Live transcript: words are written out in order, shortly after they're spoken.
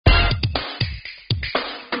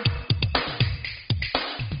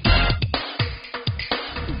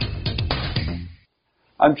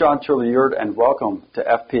I'm John Turley-Yurt, and welcome to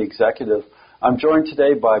FP Executive. I'm joined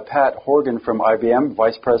today by Pat Horgan from IBM,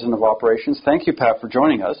 Vice President of Operations. Thank you, Pat, for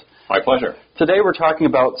joining us. My pleasure. Today we're talking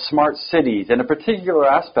about smart cities and a particular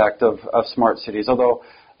aspect of smart cities, although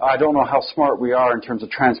I don't know how smart we are in terms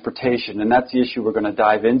of transportation, and that's the issue we're going to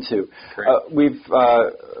dive into. We've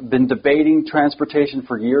been debating transportation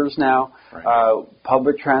for years now,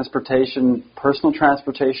 public transportation, personal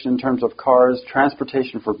transportation in terms of cars,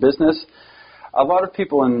 transportation for business. A lot of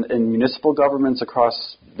people in municipal governments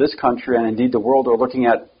across this country and indeed the world are looking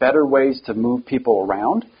at better ways to move people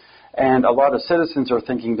around. And a lot of citizens are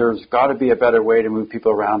thinking there's got to be a better way to move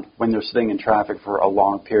people around when they're sitting in traffic for a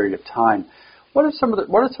long period of time. What are some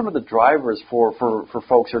of the drivers for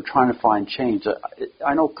folks who are trying to find change?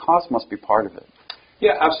 I know cost must be part of it.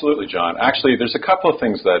 Yeah, absolutely, John. Actually, there's a couple of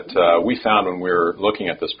things that we found when we were looking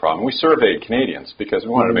at this problem. We surveyed Canadians because we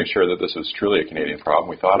wanted to make sure that this was truly a Canadian problem.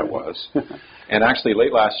 We thought it was. And actually,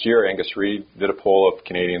 late last year, Angus Reid did a poll of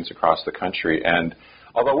Canadians across the country. And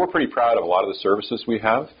although we're pretty proud of a lot of the services we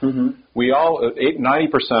have, we all,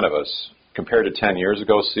 90% of us, compared to 10 years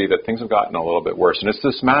ago, see that things have gotten a little bit worse. And it's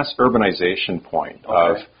this mass urbanization point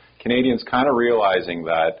of Canadians kind of realizing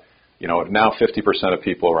that, you know, now 50% of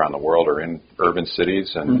people around the world are in urban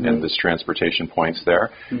cities and this transportation points there,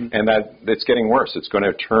 and that it's getting worse. It's going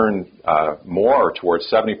to turn more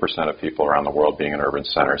towards 70% of people around the world being in urban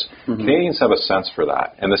centers. Canadians have a sense for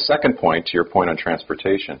that. And the second point, to your point on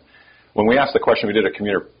transportation, when we asked the question, we did a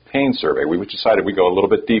commuter pain survey, we decided we'd go a little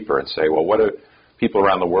bit deeper and say, well, what are people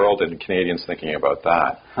around the world and Canadians thinking about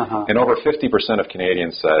that? And over 50% of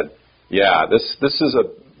Canadians said, yeah, this is a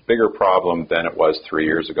bigger problem than it was 3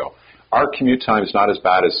 years ago. Our commute time is not as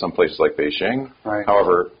bad as some places like Beijing.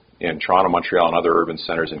 However, in Toronto, Montreal, and other urban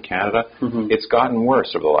centers in Canada, it's gotten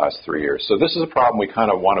worse over the last 3 years. So this is a problem we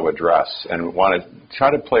kind of want to address and want to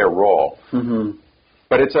try to play a role.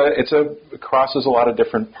 But it crosses a lot of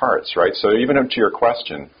different parts, right? So even to your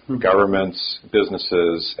question, governments,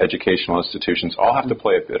 businesses, educational institutions all have to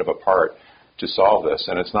play a bit of a part to solve this.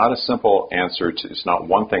 And it's not a simple answer to, it's not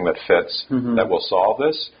one thing that fits that will solve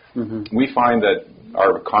this. We find that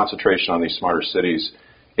our concentration on these smarter cities,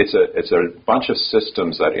 it's a bunch of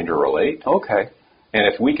systems that interrelate.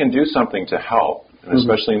 And if we can do something to help, and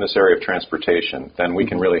especially in this area of transportation, then we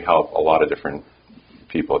can really help a lot of different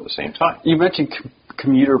people at the same time. You mentioned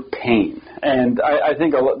commuter pain, and I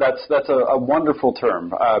think that's a wonderful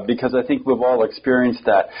term because I think we've all experienced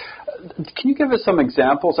that. Can you give us some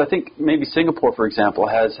examples? I think maybe Singapore, for example,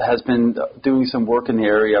 has been doing some work in the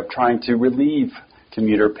area of trying to relieve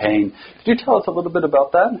commuter pain. Could you tell us a little bit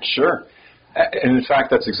about that? Sure. And in fact,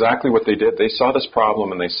 that's exactly what they did. They saw this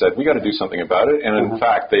problem and they said, we got to do something about it. And in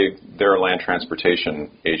fact, their land transportation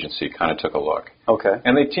agency kind of took a look.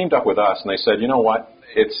 And they teamed up with us and they said, you know what?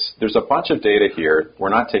 There's a bunch of data here. We're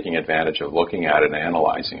not taking advantage of looking at it and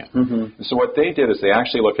analyzing it. And so what they did is they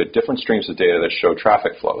actually looked at different streams of data that show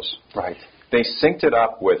traffic flows. They synced it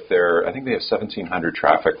up with I think they have 1,700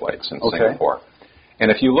 traffic lights in Singapore. And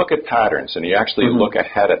if you look at patterns and you actually look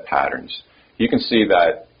ahead at patterns, you can see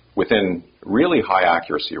that within really high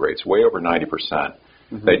accuracy rates, way over 90%,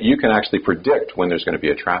 that you can actually predict when there's going to be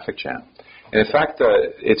a traffic jam. And in fact,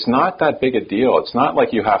 it's not that big a deal. It's not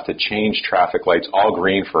like you have to change traffic lights all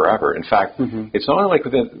green forever. In fact, it's only like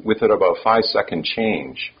within about a 5-second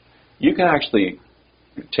change, you can actually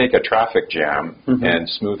take a traffic jam and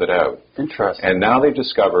smooth it out. Interesting. And now they've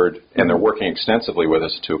discovered, and they're working extensively with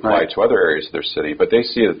us to apply to other areas of their city, but they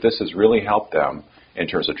see that this has really helped them in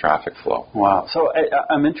terms of traffic flow. Wow. So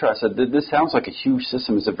I'm interested. This sounds like a huge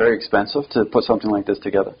system. Is it very expensive to put something like this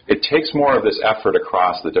together? It takes more of this effort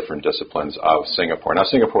across the different disciplines of Singapore. Now,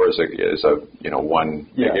 Singapore is a one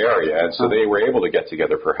big area, and so they were able to get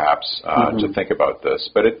together perhaps to think about this.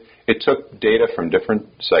 But it took data from different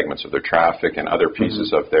segments of their traffic and other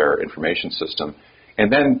pieces of their information system and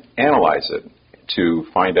then analyze it to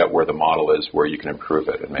find out where the model is, where you can improve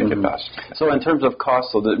it and make it best. So in terms of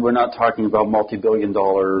cost, so we're not talking about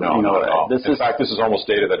multi-billion-dollar... No, not at all. In fact, this is almost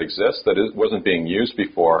data that exists that wasn't being used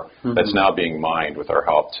before, that's now being mined with our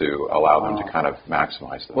help to allow them to kind of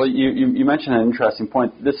maximize this. Well, you mentioned an interesting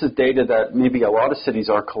point. This is data that maybe a lot of cities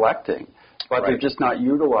are collecting, but they're just not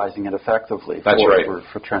utilizing it effectively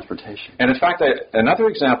for transportation. And in fact, another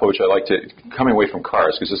example which I like to, coming away from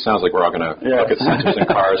cars, because it sounds like we're all going to look at sensors in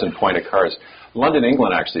cars and point at cars. London,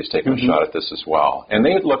 England actually has taken a shot at this as well. And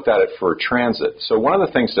they had looked at it for transit. So one of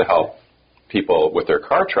the things to help people with their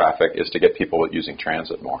car traffic is to get people using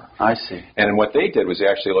transit more. I see. And what they did was they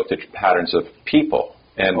actually looked at patterns of people.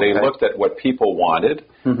 And they looked at what people wanted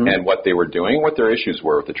and what they were doing, what their issues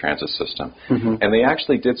were with the transit system. And they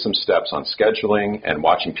actually did some steps on scheduling and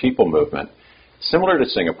watching people movement. similar to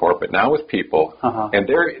Singapore, but now with people, and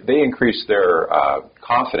they increased their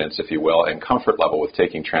confidence, if you will, and comfort level with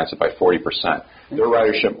taking transit by 40%. Their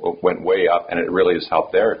ridership went way up, and it really has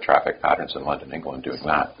helped their traffic patterns in London, England, doing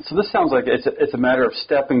that. So this sounds like it's a matter of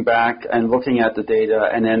stepping back and looking at the data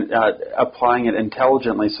and then applying it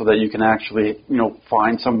intelligently so that you can actually,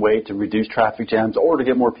 find some way to reduce traffic jams or to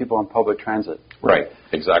get more people on public transit. Right,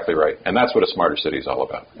 exactly right. And that's what a smarter city is all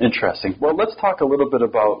about. Interesting. Well, let's talk a little bit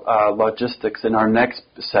about logistics in our next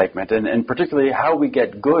segment, and particularly how we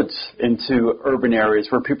get goods into urban areas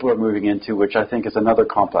where people are moving into, which I think is another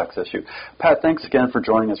complex issue. Pat, thanks again for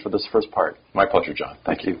joining us for this first part. My pleasure, John.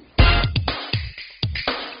 Thank you.